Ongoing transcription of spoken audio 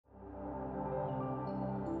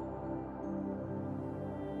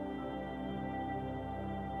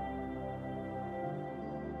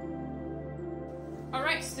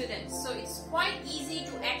Alright students, so it's quite easy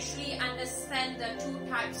to actually understand the two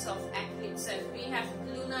types of eclipses. We have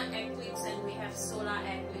lunar eclipse and we have solar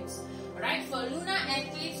eclipse. Alright, for lunar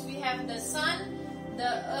eclipse we have the sun, the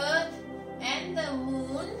earth and the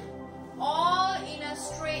moon all in a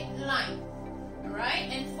straight line. Alright,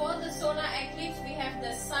 and for the solar eclipse we have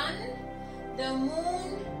the sun, the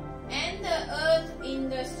moon and the earth in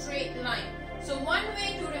the straight line. So one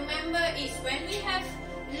way to remember is when we have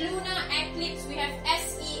lunar eclipse, we have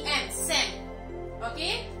SEM, SEM,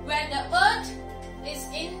 okay, where the earth is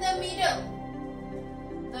in the middle.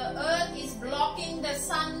 The earth is blocking the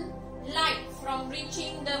sunlight from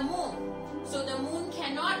reaching the moon. So the moon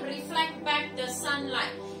cannot reflect back the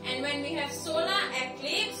sunlight. And when we have solar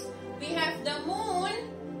eclipse, we have the moon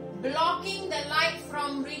blocking the light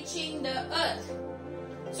from reaching the earth.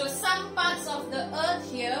 So some parts of the earth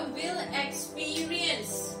here will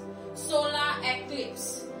experience solar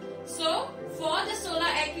eclipse. So for the solar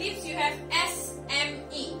eclipse you have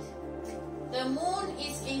SME. The moon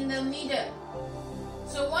is in the middle.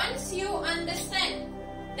 So once you understand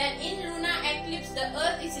that in lunar eclipse the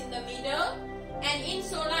earth is in the middle and in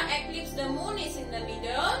solar eclipse the moon is in the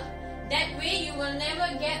middle, that way you will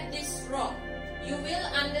never get this wrong. You will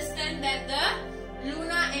understand that the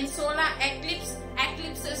lunar and solar eclipses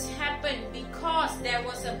happen because there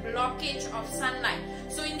was a blockage of sunlight.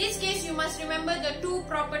 So in this case you must remember the two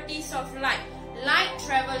properties of light. Light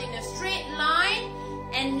travel in a straight line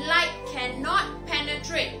and light cannot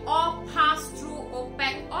penetrate or pass through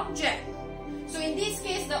opaque object. So in this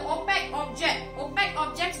case the opaque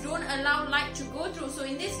objects don't allow light to go through. So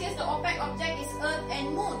in this case the opaque object is earth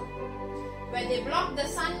and moon, where they block the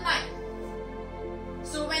sunlight.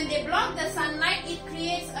 So when they block the sunlight, it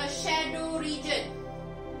creates a shadow region.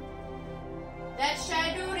 That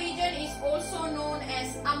shadow region is also known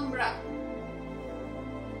as umbra.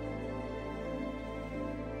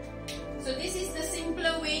 So this is the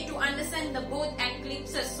simpler way to understand the both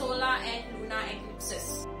eclipses, solar and lunar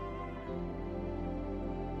eclipses.